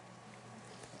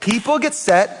 People get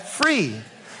set free.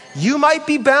 You might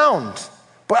be bound,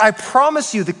 but I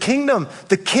promise you the king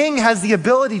has the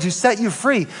ability to set you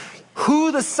free.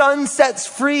 Who the Son sets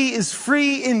free is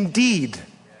free indeed.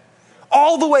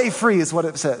 All the way free is what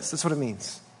it says. That's what it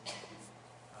means.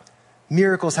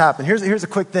 Miracles happen. Here's a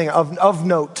quick thing of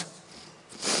note.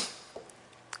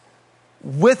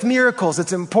 With miracles,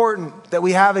 it's important that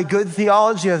we have a good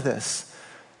theology of this.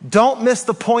 Don't miss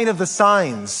the point of the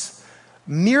signs.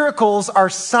 Miracles are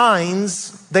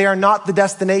signs, they are not the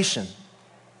destination.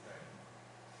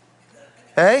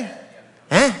 Hey?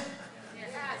 Eh?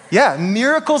 Yeah,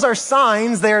 miracles are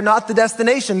signs, they are not the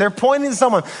destination. They're pointing to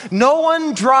someone. No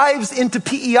one drives into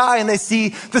PEI and they see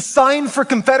the sign for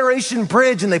Confederation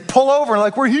Bridge and they pull over and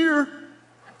like, we're here.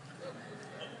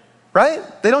 Right?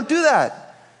 They don't do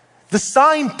that. The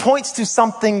sign points to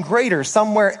something greater,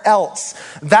 somewhere else.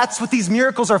 That's what these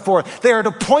miracles are for. They are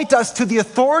to point us to the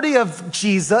authority of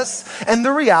Jesus and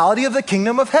the reality of the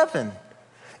kingdom of heaven.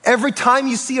 Every time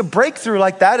you see a breakthrough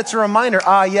like that, it's a reminder,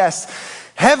 yes,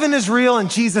 heaven is real and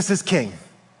Jesus is king.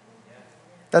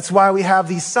 That's why we have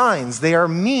these signs. They are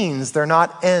means, they're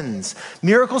not ends.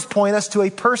 Miracles point us to a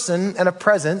person and a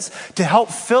presence to help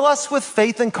fill us with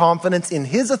faith and confidence in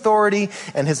his authority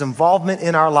and his involvement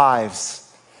in our lives.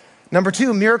 Number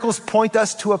 2, miracles point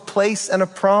us to a place and a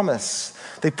promise.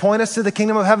 They point us to the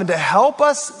kingdom of heaven to help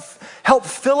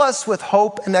fill us with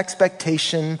hope and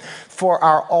expectation for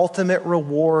our ultimate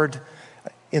reward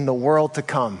in the world to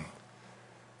come.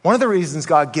 One of the reasons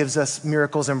God gives us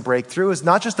miracles and breakthrough is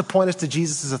not just to point us to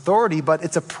Jesus' authority, but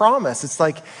it's a promise. It's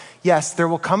like, yes, there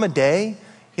will come a day.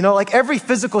 Like every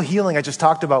physical healing I just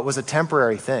talked about was a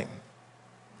temporary thing.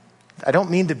 I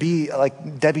don't mean to be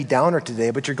like Debbie Downer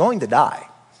today, but you're going to die.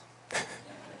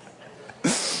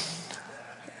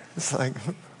 It's like,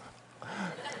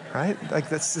 right? Like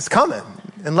this is coming.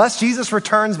 Unless Jesus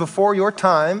returns before your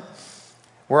time,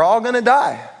 we're all going to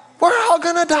die. We're all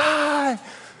going to die.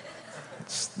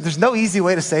 There's no easy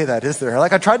way to say that, is there?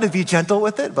 Like I tried to be gentle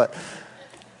with it, but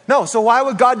no. So why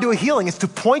would God do a healing? It's to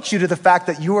point you to the fact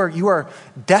that you are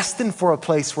destined for a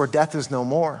place where death is no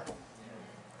more,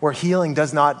 where healing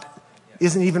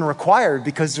isn't even required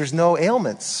because there's no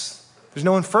ailments. There's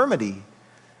no infirmity.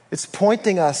 It's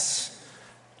pointing us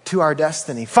to our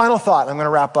destiny. Final thought. I'm going to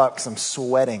wrap up because I'm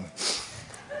sweating.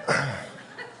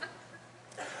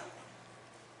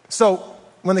 So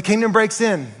when the kingdom breaks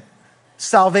in,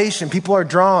 salvation, people are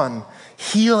drawn,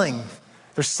 healing,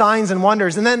 there's signs and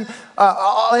wonders. And then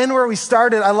I'll end where we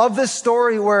started. I love this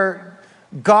story where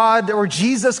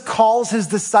Jesus calls his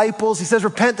disciples. He says,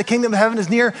 repent, the kingdom of heaven is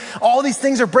near. All these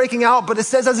things are breaking out. But it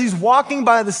says, as he's walking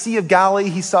by the Sea of Galilee,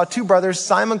 he saw 2 brothers,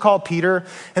 Simon called Peter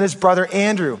and his brother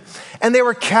Andrew. And they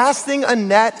were casting a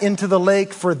net into the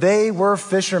lake, for they were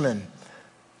fishermen.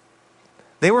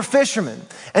 They were fishermen.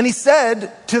 And he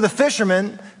said to the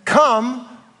fishermen, come,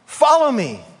 follow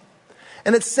me.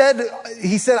 And he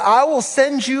said, I will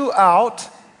send you out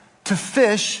to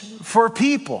fish for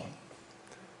people.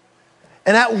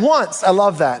 And at once, I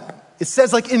love that. It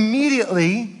says like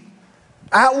immediately,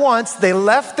 at once, they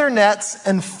left their nets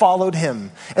and followed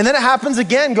him. And then it happens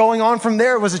again, going on from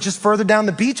there. Was it just further down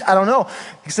the beach? I don't know.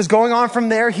 He says, going on from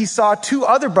there, he saw 2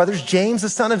 other brothers, James, the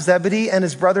son of Zebedee, and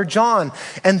his brother John.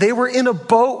 And they were in a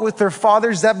boat with their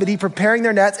father Zebedee, preparing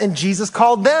their nets, and Jesus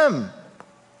called them.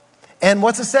 And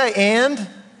what's it say? And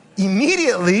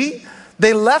immediately,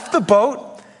 they left the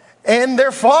boat and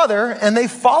their father, and they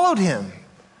followed him.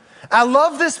 I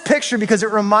love this picture because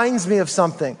it reminds me of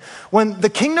something. When the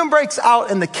kingdom breaks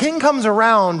out and the king comes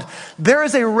around, there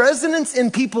is a resonance in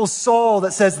people's soul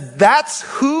that says, that's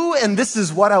who and this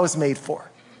is what I was made for.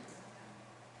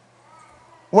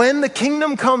 When the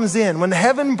kingdom comes in, when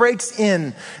heaven breaks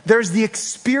in, there's the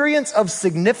experience of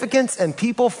significance and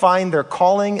people find their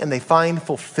calling and they find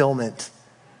fulfillment.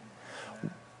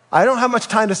 I don't have much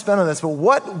time to spend on this, but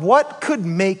what could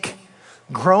make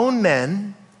grown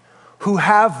men who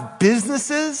have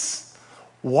businesses,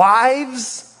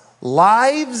 wives,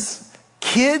 lives,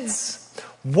 kids,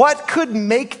 what could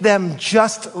make them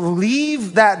just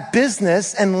leave that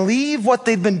business and leave what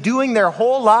they've been doing their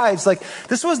whole lives? Like,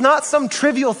 this was not some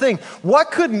trivial thing. What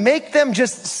could make them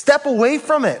just step away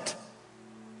from it?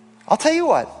 I'll tell you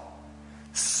what,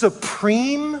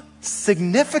 supreme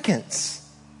significance,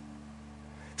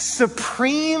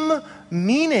 supreme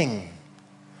meaning,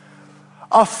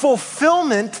 a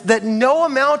fulfillment that no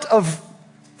amount of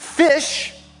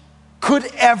fish could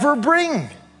ever bring.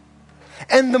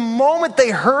 And the moment they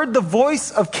heard the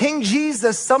voice of King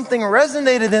Jesus, something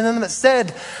resonated in them that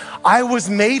said, I was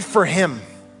made for him.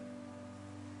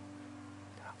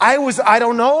 I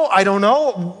don't know.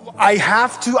 I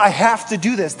have to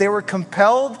do this. They were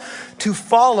compelled to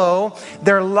follow.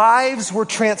 Their lives were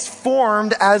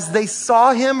transformed as they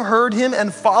saw him, heard him,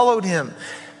 and followed him.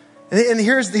 And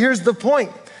here's the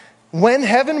point. When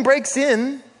heaven breaks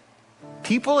in,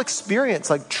 people experience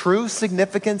like true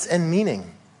significance and meaning.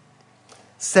 It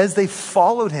says they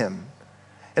followed him.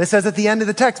 And it says at the end of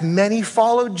the text, many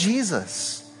followed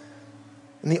Jesus.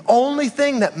 And the only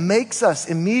thing that makes us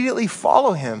immediately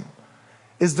follow him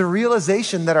is the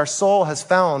realization that our soul has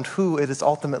found who it is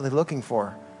ultimately looking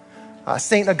for.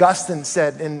 St. Augustine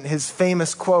said in his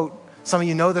famous quote, some of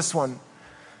you know this one,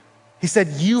 he said,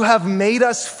 "You have made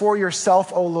us for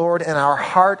yourself, O Lord, and our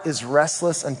heart is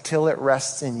restless until it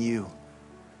rests in you."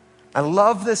 I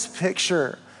love this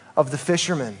picture of the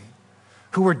fishermen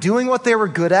who were doing what they were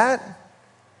good at,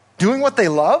 doing what they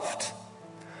loved,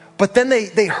 but then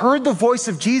they heard the voice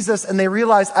of Jesus and they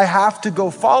realized, I have to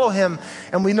go follow him.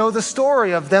 And we know the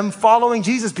story of them following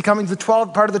Jesus, becoming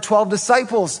part of the 12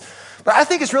 disciples. But I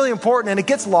think it's really important, and it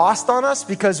gets lost on us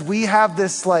because we have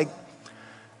this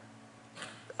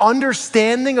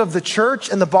understanding of the church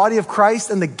and the body of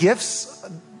Christ and the gifts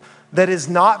that is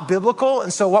not biblical.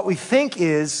 And so what we think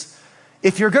is,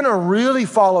 if you're going to really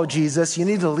follow Jesus, you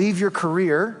need to leave your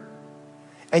career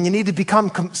and you need to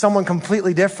become someone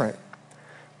completely different.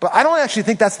 But I don't actually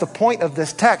think that's the point of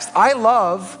this text. I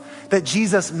love that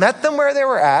Jesus met them where they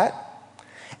were at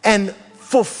and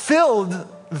fulfilled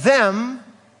them,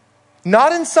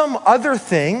 not in some other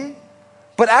thing,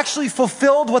 but actually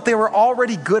fulfilled what they were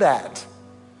already good at.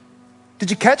 Did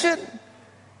you catch it?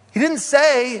 He didn't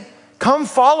say, "Come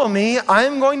follow me,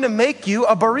 I'm going to make you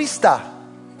a barista."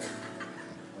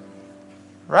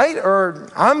 Right? Or,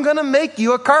 "I'm going to make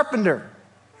you a carpenter."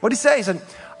 What did he say? He said,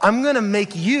 "I'm going to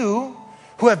make you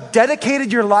who have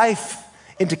dedicated your life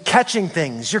into catching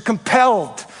things. You're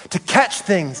compelled to catch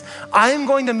things. I'm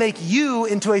going to make you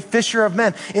into a fisher of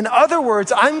men." In other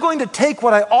words, I'm going to take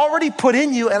what I already put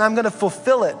in you and I'm going to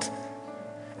fulfill it.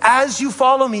 As you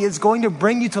follow me, it's going to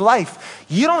bring you to life.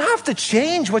 You don't have to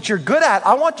change what you're good at.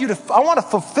 I want to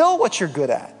fulfill what you're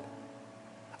good at.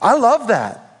 I love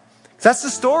that. That's the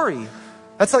story.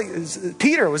 That's like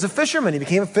Peter was a fisherman. He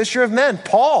became a fisher of men.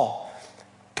 Paul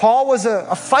was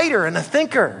a fighter and a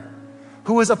thinker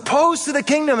who was opposed to the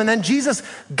kingdom. And then Jesus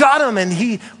got him and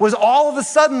he was all of a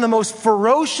sudden the most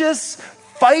ferocious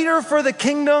fighter for the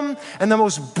kingdom and the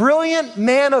most brilliant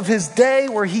man of his day,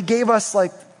 where he gave us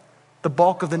the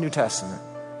bulk of the New Testament.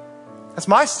 That's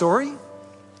my story.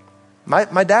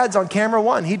 My dad's on camera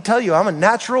one. He'd tell you I'm a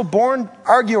natural born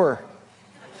arguer.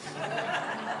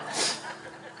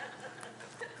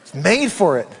 Made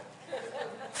for it.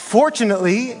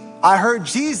 Fortunately, I heard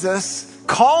Jesus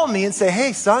call me and say,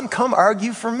 "Hey son, come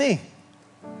argue for me."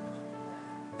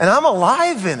 And I'm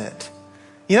alive in it.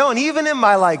 And even in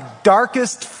my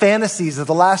darkest fantasies of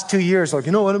the last 2 years,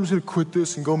 you know what, I'm just going to quit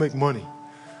this and go make money.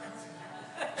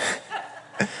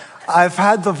 I've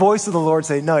had the voice of the Lord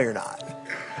say, "No, you're not.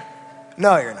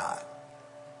 No, you're not.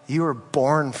 You were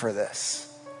born for this."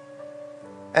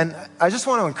 And I just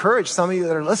want to encourage some of you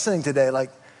that are listening today,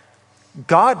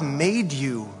 God made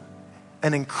you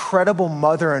an incredible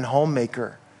mother and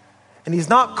homemaker. And he's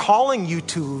not calling you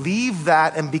to leave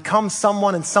that and become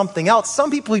someone and something else.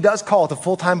 Some people he does call it a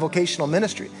full-time vocational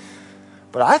ministry.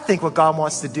 But I think what God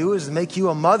wants to do is make you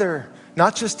a mother,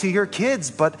 not just to your kids,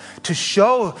 but to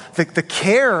show the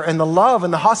care and the love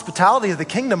and the hospitality of the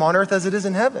kingdom on earth as it is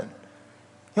in heaven.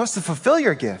 He wants to fulfill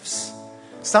your gifts.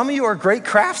 Some of you are great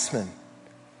craftsmen.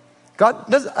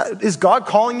 Is God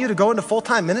calling you to go into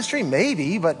full-time ministry?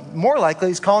 Maybe, but more likely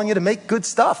he's calling you to make good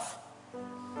stuff.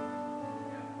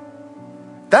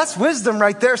 That's wisdom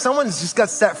right there. Someone's just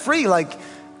got set free.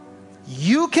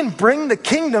 You can bring the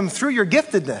kingdom through your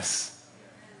giftedness.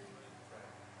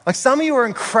 Some of you are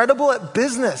incredible at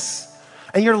business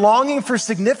and you're longing for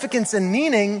significance and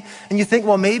meaning, and you think,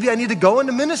 well, maybe I need to go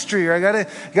into ministry, or I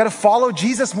gotta follow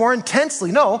Jesus more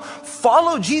intensely. No,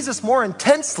 follow Jesus more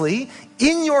intensely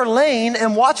in your lane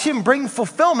and watch him bring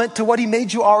fulfillment to what he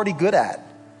made you already good at.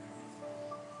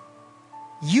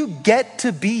 You get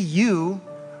to be you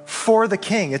for the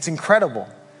King. It's incredible.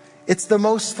 It's the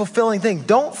most fulfilling thing.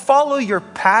 Don't follow your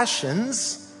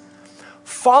passions.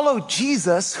 Follow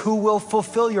Jesus, who will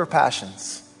fulfill your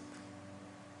passions.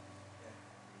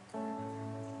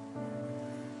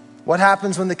 What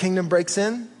happens when the kingdom breaks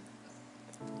in?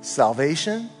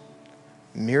 Salvation,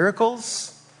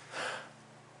 miracles,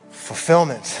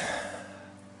 fulfillment,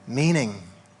 meaning,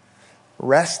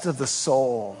 rest of the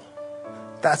soul.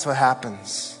 That's what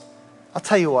happens. I'll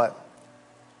tell you what,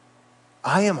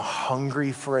 I am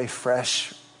hungry for a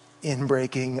fresh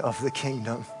inbreaking of the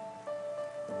kingdom.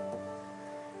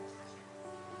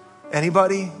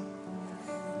 Anybody?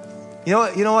 You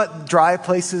know what dry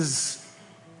places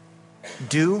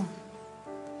do?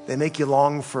 They make you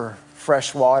long for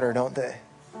fresh water, don't they?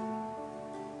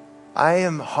 I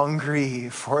am hungry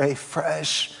for a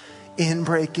fresh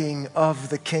inbreaking of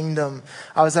the kingdom.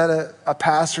 I was at a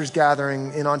pastor's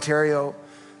gathering in Ontario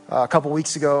a couple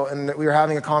weeks ago, and we were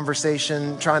having a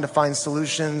conversation trying to find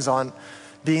solutions on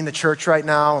being the church right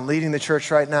now and leading the church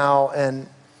right now. And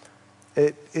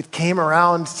it came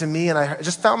around to me, and I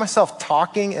just found myself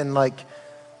talking and like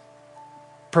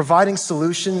providing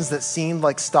solutions that seemed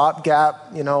like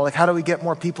stopgap, like how do we get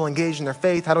more people engaged in their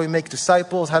faith? How do we make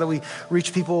disciples? How do we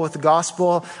reach people with the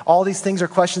gospel? All these things are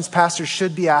questions pastors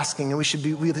should be asking, and we should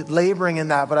be laboring in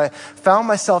that. But I found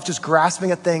myself just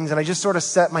grasping at things, and I just sort of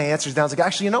set my answers down. I was like,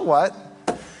 actually, you know what?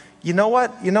 You know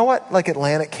what like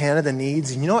Atlantic Canada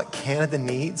needs? And you know what Canada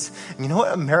needs? And you know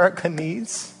what America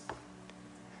needs?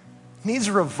 It needs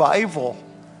revival.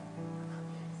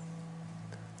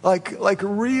 Like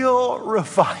real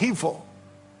revival.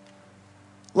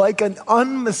 Like an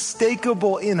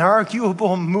unmistakable,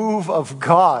 inarguable move of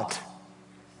God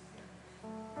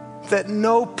that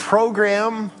no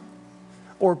program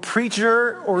or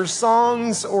preacher or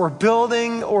songs or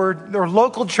building or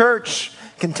local church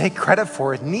can take credit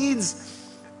for. It needs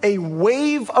a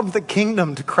wave of the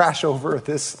kingdom to crash over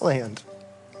this land.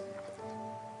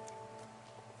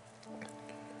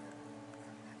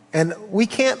 And we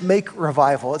can't make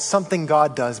revival. It's something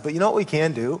God does. But you know what we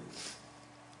can do?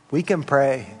 We can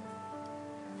pray.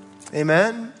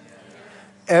 Amen?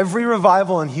 Every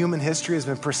revival in human history has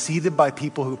been preceded by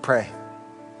people who pray.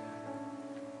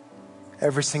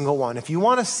 Every single one. If you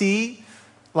want to see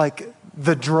like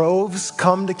the droves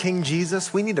come to King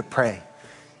Jesus, we need to pray.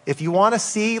 If you want to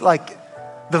see like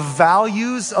the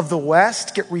values of the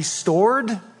West get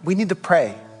restored, we need to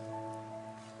pray.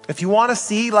 If you want to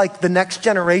see like the next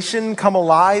generation come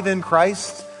alive in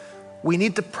Christ, we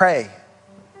need to pray.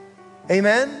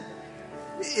 Amen?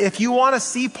 If you want to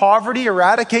see poverty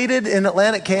eradicated in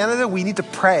Atlantic Canada, we need to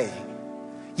pray.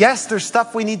 Yes, there's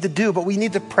stuff we need to do, but we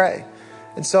need to pray.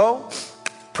 And so,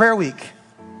 prayer week.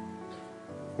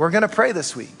 We're going to pray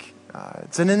this week.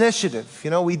 It's an initiative.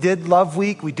 We did Love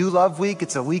Week. We do Love Week.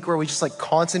 It's a week where we just like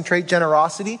concentrate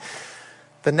generosity.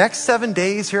 The next 7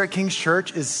 days here at King's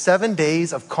Church is 7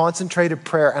 days of concentrated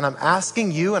prayer. And I'm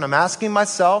asking you and I'm asking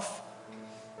myself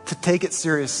to take it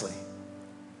seriously.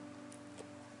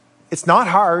 It's not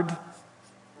hard.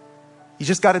 You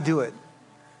just got to do it.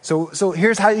 So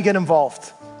here's how you get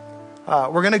involved.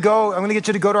 I'm going to get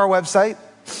you to go to our website.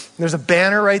 There's a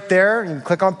banner right there. You can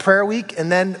click on Prayer Week,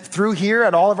 and then through here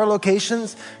at all of our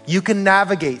locations, you can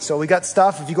navigate. So we got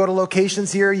stuff. If you go to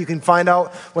locations here, you can find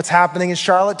out what's happening in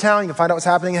Charlottetown. You can find out what's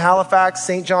happening in Halifax,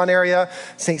 St. John area,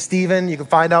 St. Stephen. You can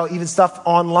find out even stuff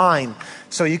online.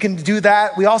 So you can do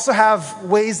that. We also have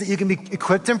ways that you can be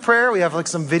equipped in prayer. We have like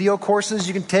some video courses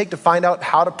you can take to find out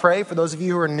how to pray for those of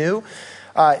you who are new.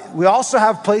 We also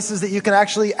have places that you can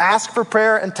actually ask for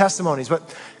prayer and testimonies. But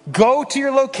go to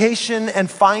your location and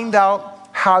find out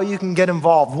how you can get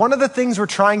involved. One of the things we're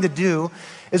trying to do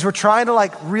is we're trying to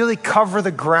like really cover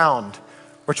the ground.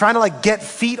 We're trying to like get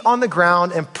feet on the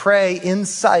ground and pray in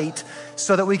sight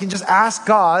so that we can just ask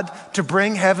God to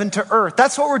bring heaven to earth.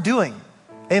 That's what we're doing.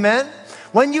 Amen?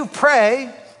 When you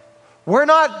pray, we're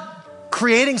not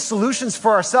creating solutions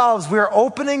for ourselves. We're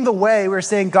opening the way. We're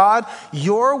saying, God,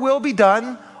 your will be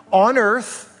done on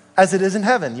earth as it is in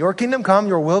heaven. Your kingdom come,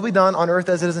 your will be done on earth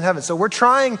as it is in heaven. So we're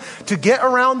trying to get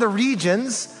around the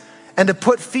regions and to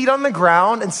put feet on the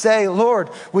ground and say, Lord,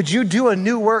 would you do a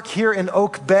new work here in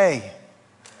Oak Bay?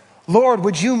 Lord,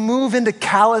 would you move into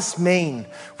Calais, Maine?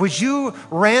 Would you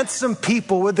ransom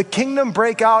people? Would the kingdom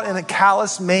break out in a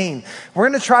Calais, Maine? We're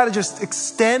going to try to just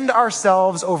extend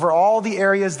ourselves over all the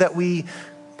areas that we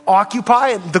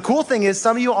occupy. The cool thing is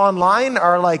some of you online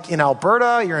are like in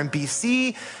Alberta, you're in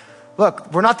BC.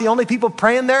 Look, we're not the only people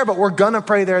praying there, but we're going to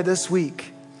pray there this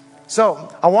week.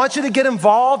 So I want you to get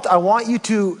involved. I want you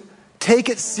to take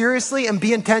it seriously and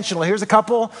be intentional. Here's a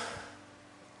couple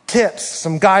tips,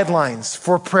 some guidelines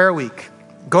for prayer week.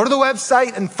 Go to the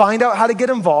website and find out how to get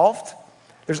involved.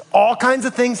 There's all kinds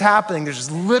of things happening.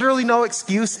 There's literally no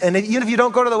excuse. And even if you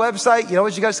don't go to the website, you know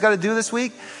what you guys got to do this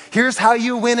week? Here's how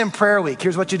you win in prayer week.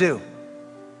 Here's what you do.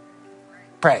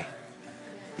 Pray.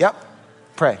 Yep.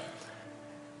 Pray.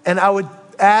 And I would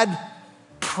add,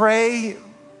 pray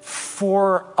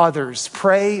for others.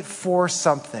 Pray for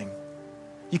something.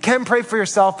 You can pray for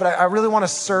yourself, but I really want to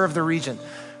serve the region.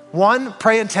 1,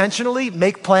 pray intentionally,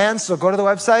 make plans. So go to the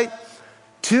website.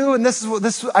 2, and this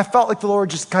is I felt like the Lord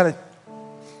just kind of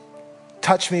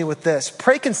touched me with this.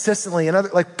 Pray consistently,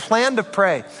 and plan to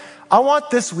pray. I want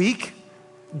this week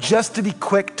just to be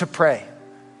quick to pray.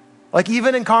 Like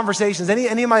even in conversations, any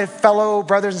of my fellow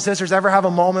brothers and sisters ever have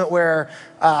a moment where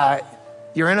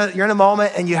you're in a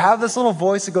moment and you have this little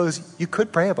voice that goes, you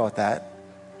could pray about that.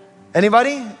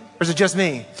 Anybody? Or is it just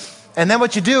me? And then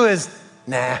what you do is,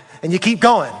 nah, and you keep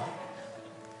going.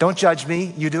 Don't judge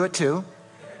me. You do it too.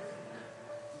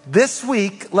 This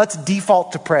week, let's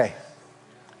default to pray.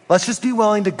 Let's just be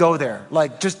willing to go there.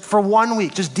 Like just for 1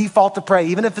 week, just default to pray.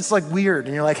 Even if it's like weird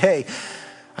and you're like, hey,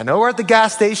 I know we're at the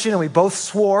gas station and we both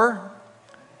swore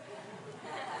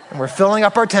and we're filling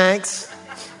up our tanks.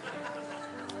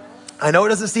 I know it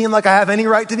doesn't seem like I have any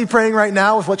right to be praying right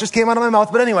now with what just came out of my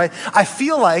mouth. But anyway, I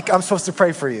feel like I'm supposed to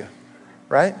pray for you,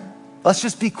 right? Let's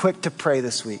just be quick to pray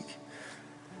this week.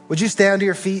 Would you stand to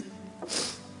your feet?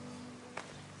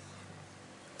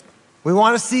 We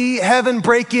want to see heaven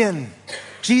break in.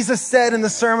 Jesus said in the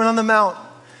Sermon on the Mount,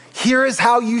 here is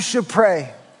how you should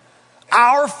pray.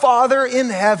 Our Father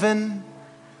in heaven,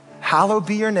 hallowed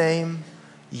be your name.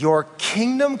 Your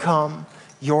kingdom come,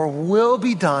 your will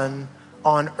be done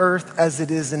on earth as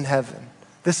it is in heaven.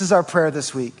 This is our prayer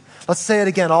this week. Let's say it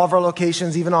again, all of our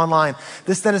locations, even online.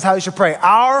 This then is how you should pray.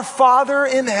 Our Father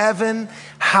in heaven,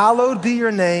 hallowed be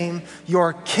your name.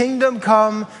 Your kingdom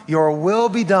come, your will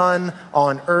be done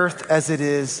on earth as it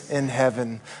is in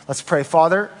heaven. Let's pray.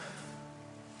 Father,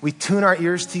 we tune our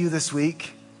ears to you this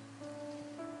week.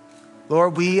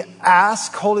 Lord, we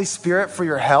ask, Holy Spirit, for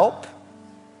your help.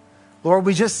 Lord,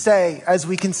 we just say, as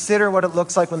we consider what it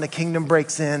looks like when the kingdom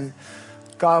breaks in,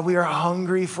 God, we are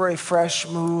hungry for a fresh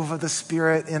move of the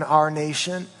Spirit in our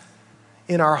nation,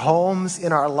 in our homes,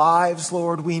 in our lives,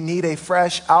 Lord. We need a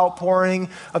fresh outpouring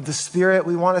of the Spirit.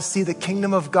 We want to see the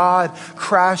kingdom of God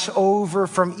crash over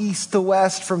from east to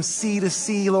west, from sea to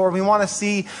sea, Lord. We want to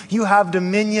see you have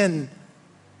dominion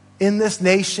in this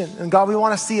nation. And God, we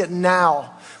want to see it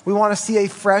now. We want to see a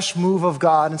fresh move of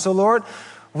God. And so, Lord,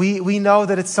 we know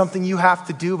that it's something you have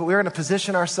to do, but we're going to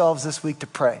position ourselves this week to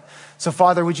pray. So,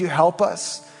 Father, would you help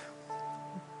us?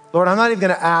 Lord, I'm not even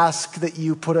going to ask that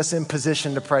you put us in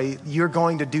position to pray. You're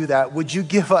going to do that. Would you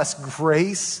give us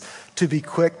grace to be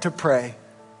quick to pray?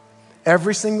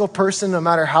 Every single person, no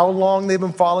matter how long they've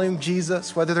been following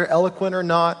Jesus, whether they're eloquent or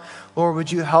not, Lord,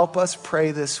 would you help us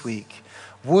pray this week?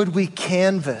 Would we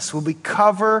canvass, would we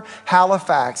cover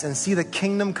Halifax and see the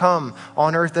kingdom come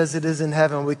on earth as it is in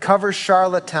heaven? Would we cover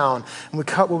Charlottetown? And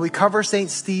would we cover St.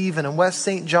 Stephen and West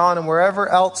St. John and wherever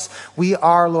else we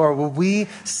are, Lord? Would we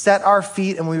set our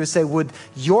feet and we would say, would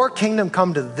your kingdom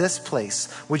come to this place?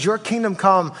 Would your kingdom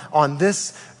come on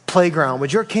this playground?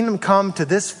 Would your kingdom come to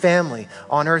this family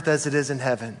on earth as it is in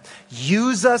heaven?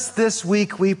 Use us this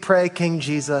week, we pray, King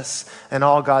Jesus. And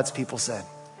all God's people said,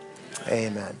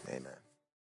 amen. Amen.